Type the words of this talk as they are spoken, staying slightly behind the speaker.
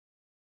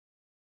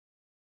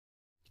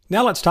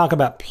Now let's talk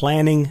about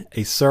planning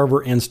a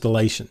server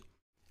installation.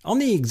 On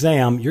the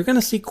exam, you're going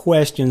to see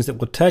questions that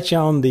will touch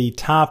on the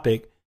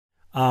topic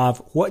of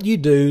what you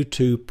do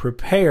to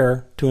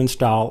prepare to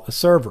install a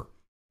server.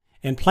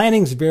 And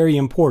planning is very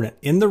important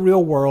in the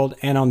real world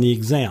and on the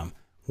exam.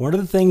 One of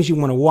the things you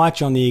want to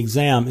watch on the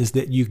exam is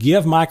that you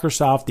give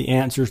Microsoft the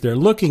answers they're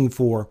looking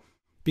for,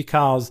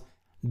 because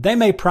they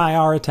may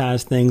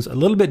prioritize things a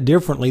little bit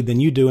differently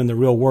than you do in the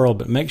real world,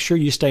 but make sure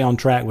you stay on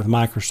track with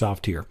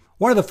Microsoft here.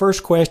 One of the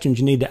first questions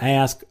you need to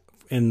ask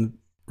in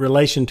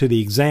relation to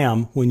the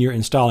exam when you're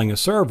installing a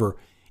server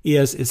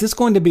is this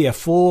going to be a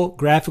full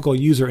graphical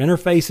user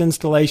interface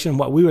installation,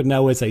 what we would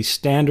know as a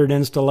standard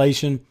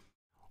installation,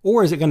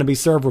 or is it going to be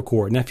server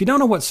core? Now, if you don't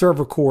know what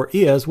server core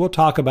is, we'll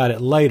talk about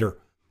it later,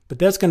 but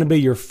that's going to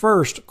be your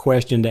first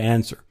question to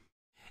answer.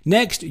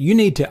 Next, you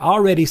need to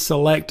already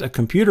select a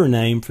computer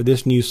name for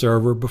this new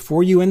server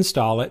before you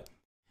install it.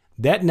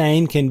 That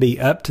name can be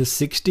up to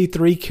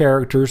 63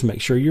 characters. Make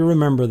sure you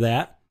remember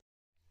that.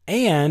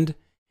 And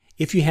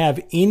if you have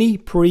any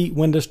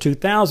pre-Windows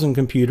 2000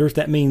 computers,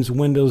 that means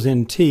Windows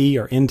NT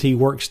or NT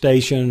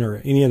Workstation or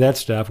any of that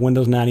stuff,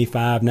 Windows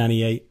 95,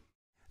 98,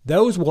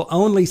 those will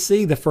only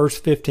see the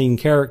first 15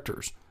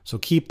 characters. So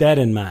keep that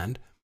in mind.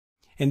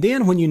 And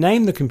then when you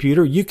name the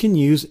computer, you can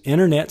use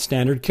Internet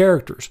Standard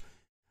Characters.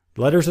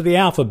 Letters of the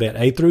alphabet,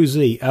 A through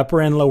Z,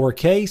 upper and lower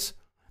case,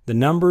 the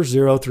numbers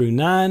 0 through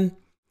 9,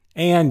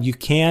 and you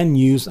can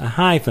use a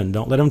hyphen.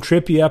 Don't let them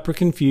trip you up or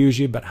confuse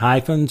you, but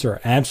hyphens are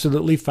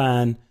absolutely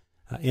fine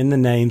in the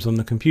names on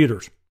the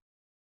computers.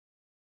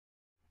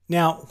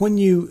 Now, when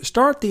you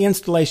start the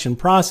installation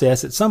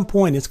process, at some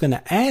point it's going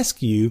to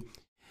ask you,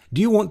 do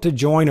you want to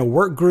join a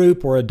work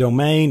group or a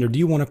domain, or do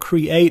you want to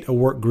create a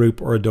work group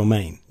or a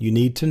domain? You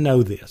need to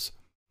know this.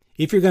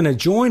 If you're going to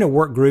join a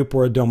work group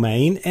or a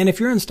domain, and if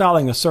you're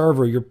installing a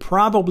server, you're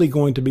probably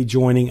going to be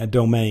joining a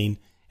domain,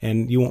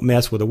 and you won't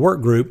mess with a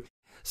work group.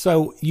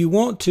 So you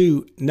want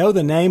to know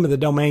the name of the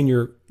domain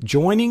you're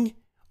joining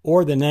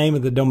or the name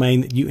of the domain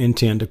that you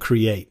intend to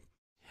create.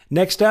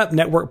 Next up,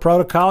 network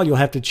protocol. You'll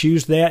have to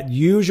choose that.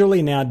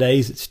 Usually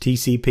nowadays it's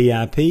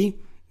TCP/IP.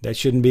 That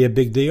shouldn't be a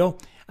big deal.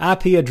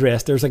 IP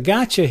address. There's a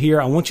gotcha here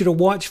I want you to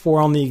watch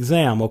for on the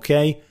exam,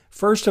 okay?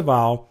 First of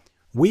all,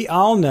 we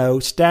all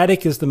know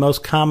static is the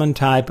most common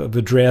type of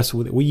address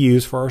that we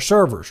use for our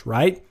servers,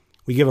 right?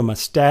 We give them a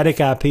static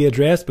IP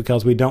address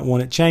because we don't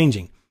want it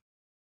changing.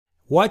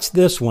 Watch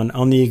this one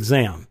on the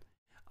exam.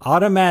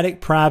 Automatic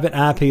private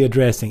IP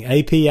addressing,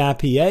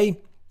 APIPA,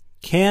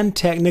 can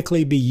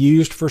technically be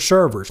used for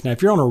servers. Now,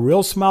 if you're on a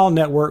real small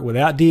network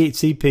without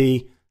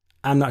DHCP,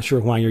 I'm not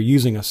sure why you're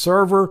using a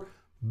server,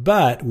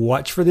 but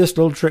watch for this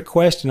little trick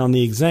question on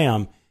the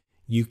exam.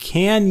 You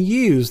can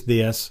use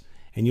this,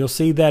 and you'll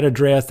see that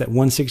address, that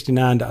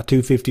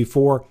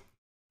 169.254,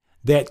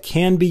 that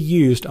can be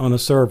used on a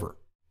server.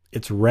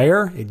 It's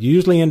rare. It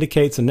usually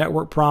indicates a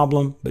network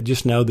problem, but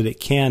just know that it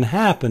can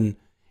happen,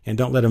 and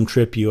don't let them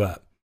trip you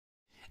up.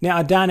 Now,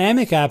 a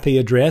dynamic IP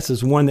address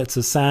is one that's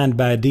assigned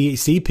by a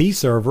DHCP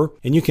server,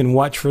 and you can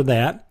watch for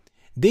that.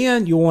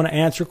 Then you'll want to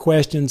answer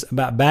questions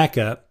about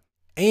backup,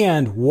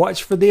 and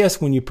watch for this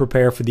when you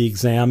prepare for the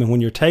exam and when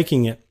you're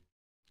taking it.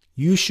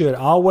 You should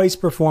always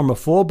perform a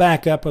full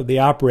backup of the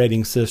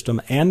operating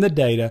system and the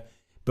data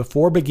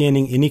before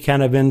beginning any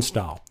kind of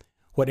install,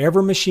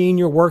 whatever machine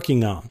you're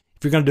working on.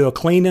 If you're going to do a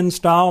clean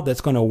install, that's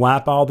going to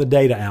wipe all the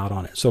data out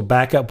on it, so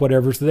back up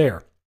whatever's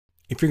there.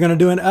 If you're going to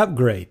do an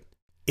upgrade,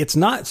 it's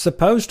not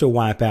supposed to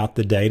wipe out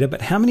the data,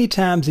 but how many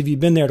times have you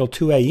been there till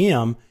 2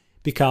 a.m.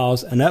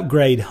 because an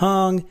upgrade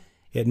hung,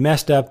 it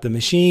messed up the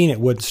machine,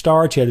 it wouldn't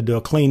start, you had to do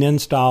a clean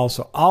install,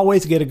 so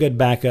always get a good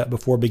backup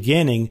before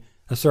beginning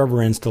a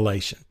server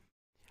installation.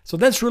 So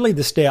that's really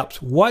the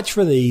steps. Watch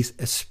for these,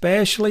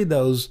 especially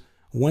those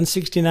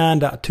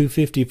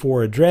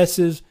 169.254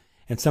 addresses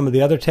and some of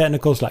the other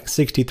technicals like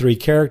 63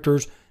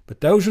 characters,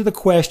 but those are the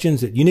questions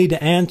that you need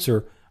to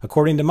answer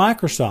according to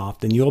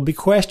Microsoft, and you'll be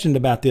questioned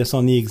about this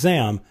on the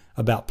exam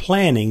about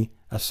planning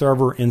a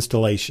server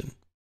installation.